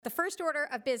first order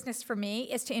of business for me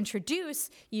is to introduce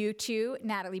you to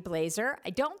Natalie Blazer. I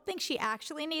don't think she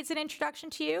actually needs an introduction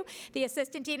to you. The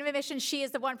Assistant Dean of Admissions, she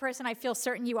is the one person I feel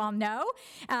certain you all know,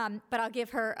 but I'll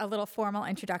give her a little formal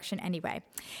introduction anyway.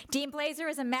 Dean Blazer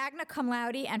is a magna cum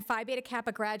laude and Phi Beta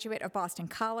Kappa graduate of Boston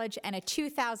College and a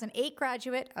 2008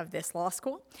 graduate of this law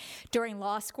school. During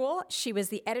law school, she was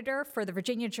the editor for the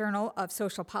Virginia Journal of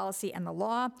Social Policy and the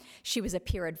Law. She was a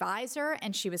peer advisor,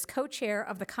 and she was co-chair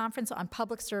of the Conference on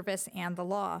Public Service and the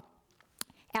Law.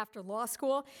 After law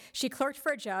school, she clerked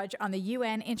for a judge on the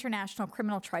UN International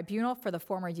Criminal Tribunal for the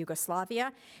former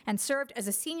Yugoslavia and served as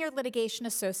a senior litigation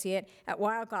associate at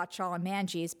Weil, Gotshal &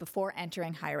 Manges before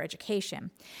entering higher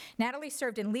education. Natalie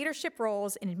served in leadership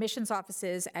roles in admissions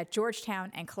offices at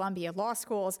Georgetown and Columbia Law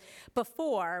Schools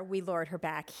before we lured her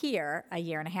back here a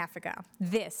year and a half ago.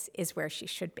 This is where she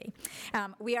should be.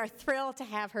 We are thrilled to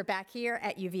have her back here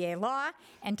at UVA Law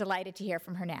and delighted to hear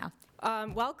from her now.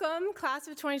 Welcome, class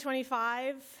of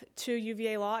 2025, to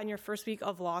UVA Law in your first week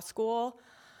of law school.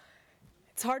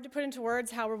 It's hard to put into words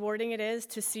how rewarding it is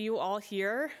to see you all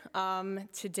here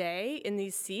today in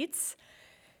these seats.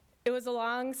 It was a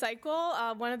long cycle.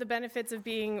 One of the benefits of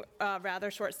being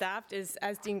rather short-staffed is,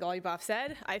 as Dean Goluboff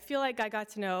said, I feel like I got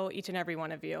to know each and every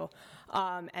one of you,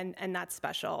 and that's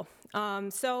special.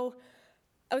 So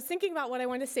I was thinking about what I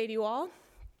wanted to say to you all.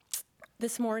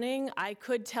 This morning, I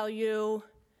could tell you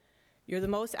you're the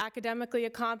most academically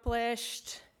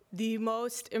accomplished, the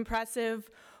most impressive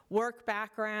work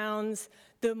backgrounds,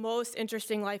 the most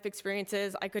interesting life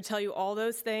experiences. I could tell you all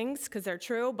those things because they're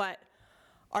true, but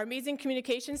our amazing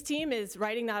communications team is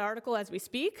writing that article as we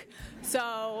speak.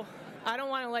 So I don't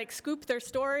want to scoop their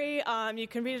story. You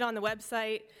can read it on the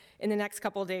website in the next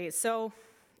couple of days. So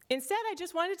instead, I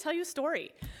just wanted to tell you a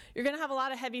story. You're going to have a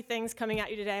lot of heavy things coming at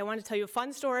you today. I wanted to tell you a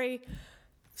fun story.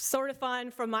 Sort of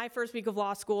fun from my first week of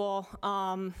law school.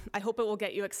 I hope it will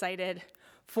get you excited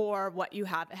for what you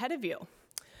have ahead of you.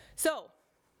 So,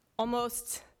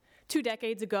 almost 2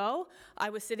 decades ago, I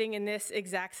was sitting in this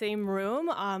exact same room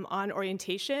on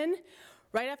orientation.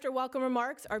 Right after welcome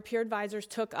remarks, our peer advisors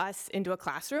took us into a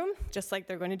classroom, just like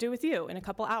they're going to do with you in a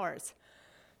couple hours.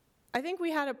 I think we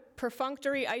had a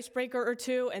perfunctory icebreaker or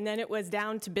two, and then it was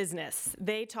down to business.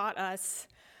 They taught us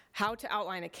how to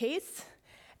outline a case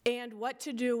and what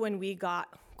to do when we got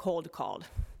cold called.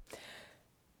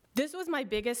 This was my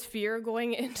biggest fear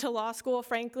going into law school,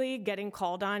 frankly, getting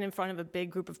called on in front of a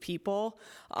big group of people.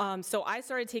 So I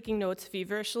started taking notes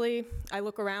feverishly. I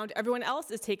look around, everyone else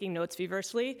is taking notes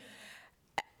feverishly.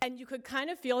 And you could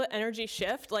kind of feel the energy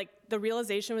shift, like the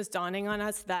realization was dawning on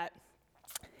us that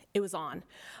it was on.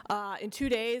 In 2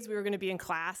 days, we were going to be in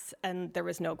class, and there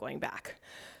was no going back.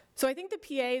 So I think the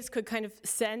PAs could kind of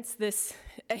sense this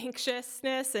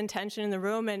anxiousness and tension in the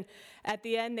room, and at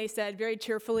the end they said very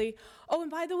cheerfully, oh,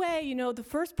 and by the way, the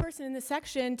first person in the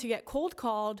section to get cold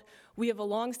called, we have a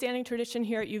long-standing tradition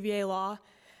here at UVA Law.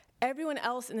 Everyone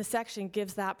else in the section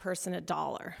gives that person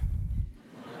 $1.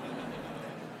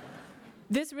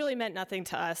 This really meant nothing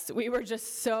to us. We were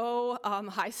just so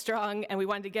high-strung, and we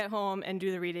wanted to get home and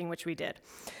do the reading, which we did.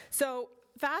 So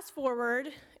fast forward,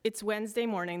 it's Wednesday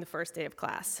morning, the first day of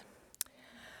class.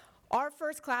 Our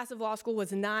first class of law school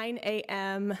was 9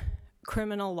 a.m.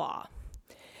 criminal law.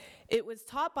 It was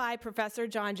taught by Professor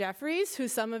John Jeffries, who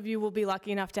some of you will be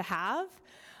lucky enough to have.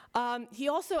 He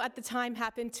also, at the time,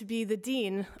 happened to be the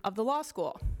dean of the law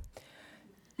school.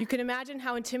 You can imagine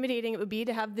how intimidating it would be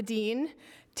to have the dean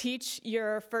teach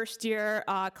your first year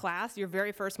class, your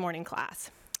very first morning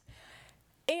class.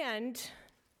 And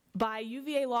by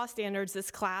UVA law standards,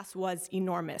 this class was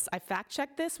enormous. I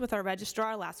fact-checked this with our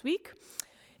registrar last week.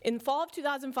 In the fall of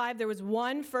 2005, there was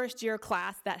one first-year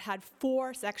class that had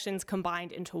 4 sections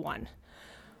combined into one.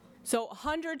 So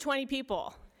 120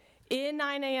 people in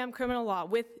 9 a.m. criminal law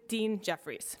with Dean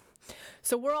Jeffries.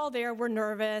 So we're all there, we're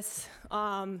nervous.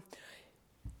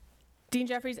 Dean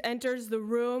Jeffries enters the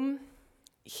room,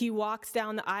 he walks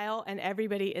down the aisle, and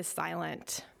everybody is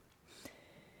silent.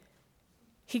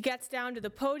 He gets down to the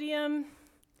podium,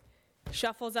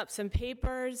 shuffles up some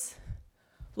papers,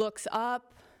 looks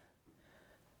up.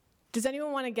 Does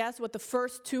anyone want to guess what the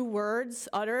first 2 words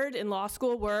uttered in law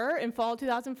school were in fall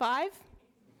 2005?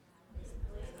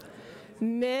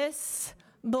 Miss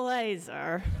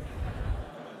Blazer.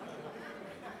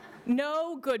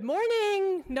 No good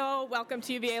morning, no welcome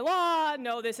to UVA Law,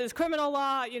 no this is criminal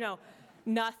law,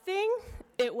 nothing.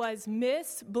 It was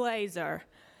Miss Blazer,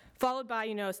 followed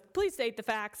by, please state the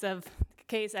facts of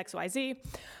case XYZ.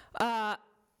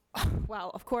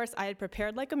 Well, of course, I had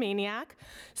prepared like a maniac,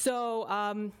 so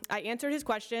I answered his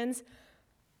questions.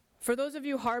 For those of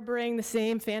you harboring the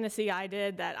same fantasy I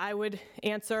did that I would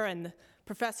answer and the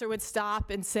professor would stop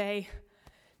and say,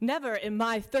 "Never in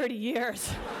my 30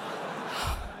 years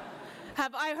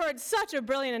have I heard such a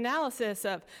brilliant analysis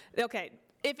of," okay,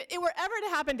 if it were ever to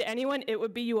happen to anyone, it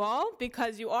would be you all,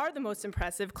 because you are the most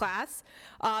impressive class.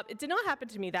 It did not happen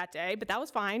to me that day, but that was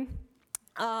fine.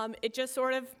 It just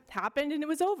sort of happened and it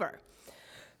was over.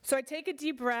 So I take a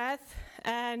deep breath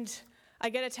and I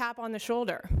get a tap on the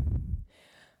shoulder.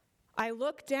 I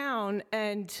look down,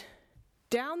 and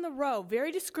down the row,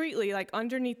 very discreetly, like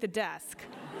underneath the desk,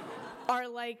 are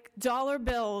like dollar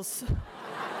bills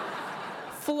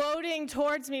floating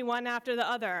towards me one after the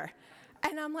other.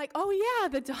 And I'm like, oh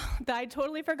yeah, I'd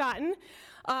totally forgotten.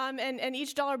 And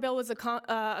each dollar bill was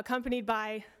accompanied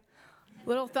by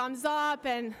little thumbs up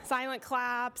and silent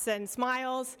claps and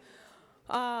smiles.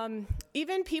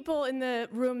 Even people in the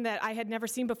room that I had never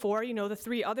seen before, the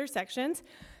 3 other sections,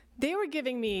 they were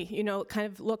giving me, kind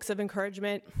of looks of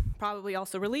encouragement, probably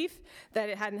also relief that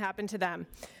it hadn't happened to them.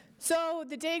 So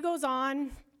the day goes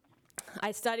on,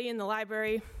 I study in the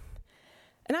library,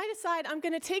 and I decide I'm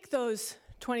gonna take those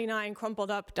 29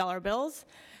 crumpled up dollar bills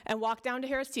and walk down to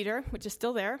Harris Teeter, which is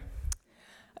still there.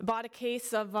 I bought a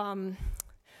case of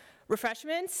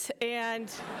refreshments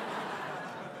and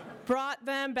brought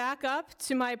them back up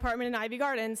to my apartment in Ivy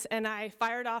Gardens, and I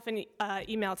fired off an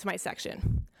email to my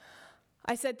section.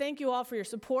 I said, "Thank you all for your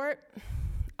support.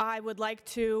 I would like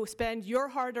to spend your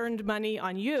hard-earned money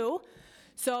on you,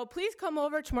 so please come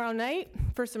over tomorrow night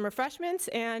for some refreshments,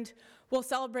 and we'll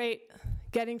celebrate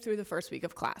getting through the first week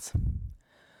of class."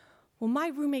 Well, my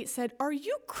roommate said, "Are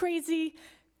you crazy?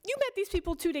 You met these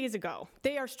people 2 days ago.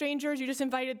 They are strangers. You just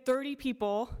invited 30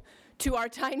 people to our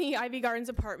tiny Ivy Gardens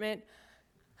apartment."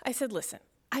 I said, "Listen,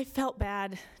 I felt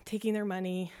bad taking their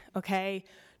money, okay?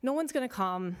 No one's gonna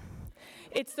come.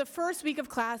 It's the first week of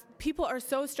class. People are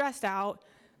so stressed out,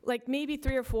 like maybe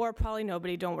 3 or 4, probably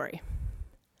nobody, don't worry."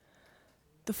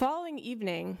 The following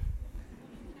evening,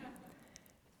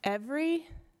 every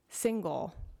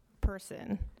single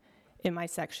person in my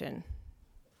section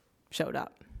showed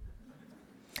up.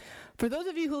 For those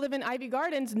of you who live in Ivy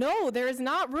Gardens, no, there is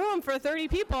not room for 30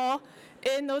 people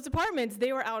in those apartments.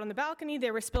 They were out on the balcony,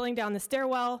 they were spilling down the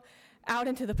stairwell, out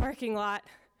into the parking lot,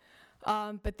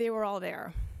 but they were all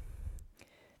there.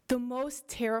 The most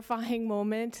terrifying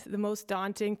moment, the most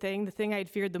daunting thing, the thing I'd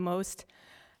feared the most,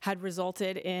 had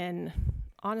resulted in,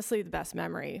 honestly, the best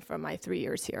memory from my 3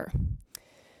 years here.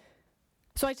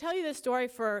 So I tell you this story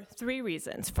for 3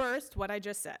 reasons. First, what I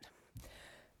just said.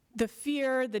 The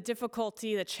fear, the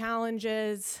difficulty, the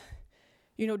challenges,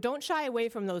 don't shy away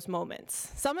from those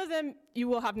moments. Some of them you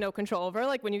will have no control over,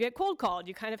 like when you get cold called,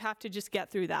 you kind of have to just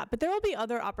get through that. But there will be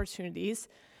other opportunities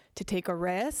to take a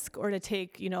risk or to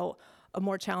take, a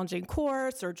more challenging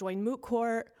course or join moot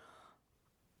court.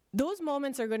 Those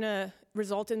moments are gonna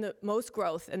result in the most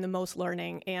growth and the most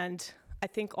learning, and I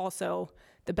think also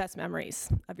the best memories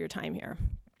of your time here.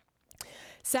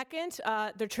 Second,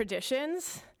 the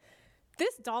traditions.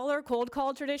 This dollar cold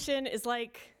call tradition is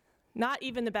like not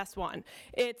even the best one.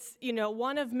 It's,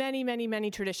 one of many, many, many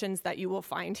traditions that you will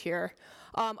find here.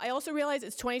 I also realize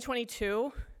it's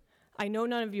 2022. I know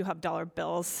none of you have dollar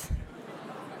bills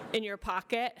in your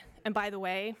pocket. And by the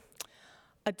way,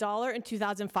 $1 in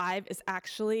 2005 is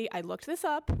actually, I looked this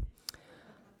up,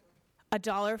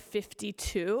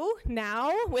 $1.52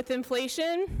 now with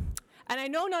inflation. And I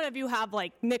know none of you have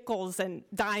like nickels and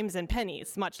dimes and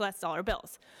pennies, much less dollar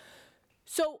bills.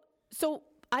 So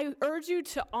I urge you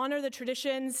to honor the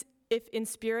traditions, if in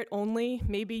spirit only.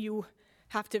 Maybe you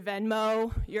have to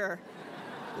Venmo your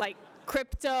like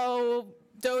crypto,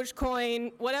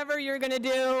 Dogecoin, whatever you're gonna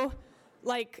do,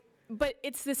 but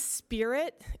it's the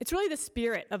spirit, it's really the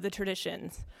spirit of the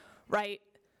traditions, right?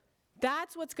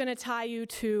 That's what's gonna tie you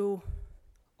to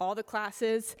all the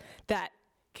classes that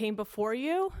came before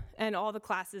you and all the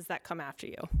classes that come after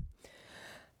you.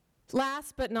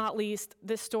 Last but not least,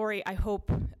 this story, I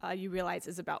hope you realize,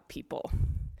 is about people.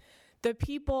 The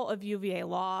people of UVA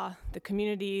Law, the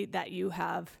community that you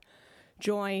have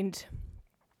joined,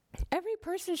 every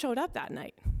person showed up that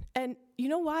night. And you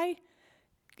know why?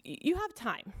 You have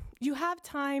time. You have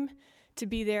time to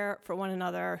be there for one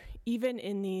another, even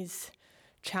in these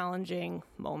challenging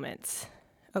moments,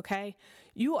 okay?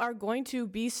 You are going to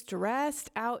be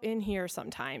stressed out in here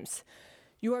sometimes.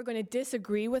 You are going to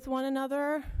disagree with one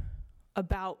another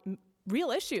about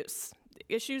real issues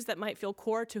that might feel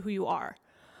core to who you are.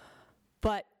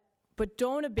 But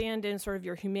don't abandon sort of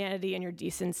your humanity and your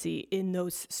decency in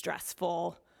those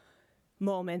stressful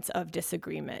moments of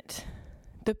disagreement.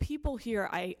 The people here,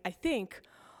 I think,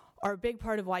 are a big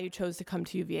part of why you chose to come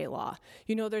to UVA Law.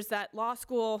 There's that law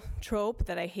school trope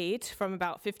that I hate from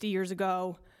about 50 years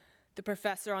ago, the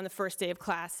professor on the first day of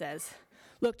class says,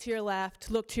 look to your left,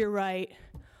 look to your right.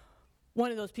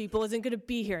 One of those people isn't going to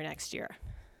be here next year.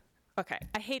 Okay,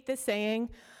 I hate this saying.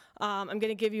 I'm going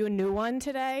to give you a new one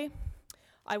today.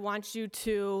 I want you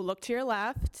to look to your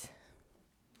left,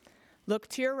 look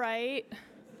to your right.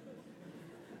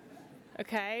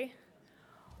 Okay?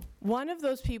 One of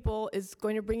those people is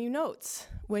going to bring you notes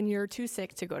when you're too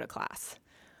sick to go to class.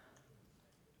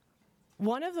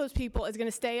 One of those people is going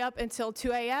to stay up until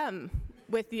 2 a.m.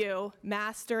 with you,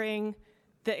 mastering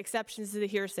the exceptions to the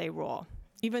hearsay rule,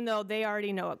 even though they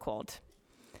already know it cold.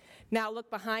 Now look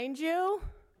behind you.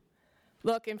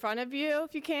 Look in front of you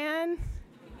if you can.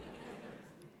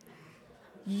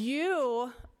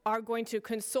 You are going to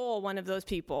console one of those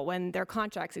people when their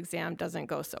contracts exam doesn't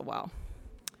go so well.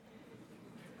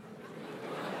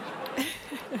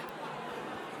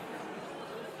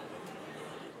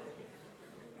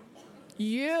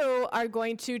 You are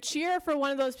going to cheer for one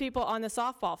of those people on the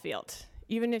softball field,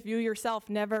 even if you yourself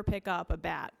never pick up a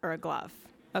bat or a glove,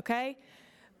 okay?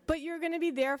 But you're going to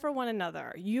be there for one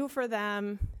another. You for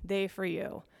them, they for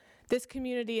you. This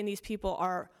community and these people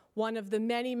are one of the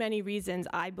many, many reasons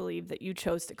I believe that you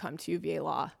chose to come to UVA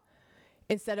Law.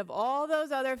 Instead of all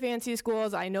those other fancy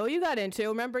schools I know you got into.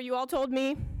 Remember, you all told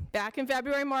me back in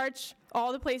February, March,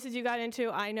 all the places you got into,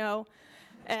 I know.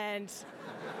 And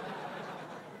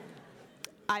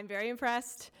I'm very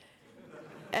impressed,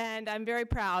 and I'm very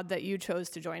proud that you chose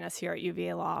to join us here at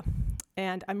UVA Law.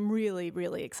 And I'm really,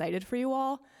 really excited for you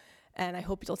all, and I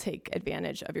hope you'll take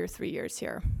advantage of your 3 years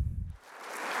here.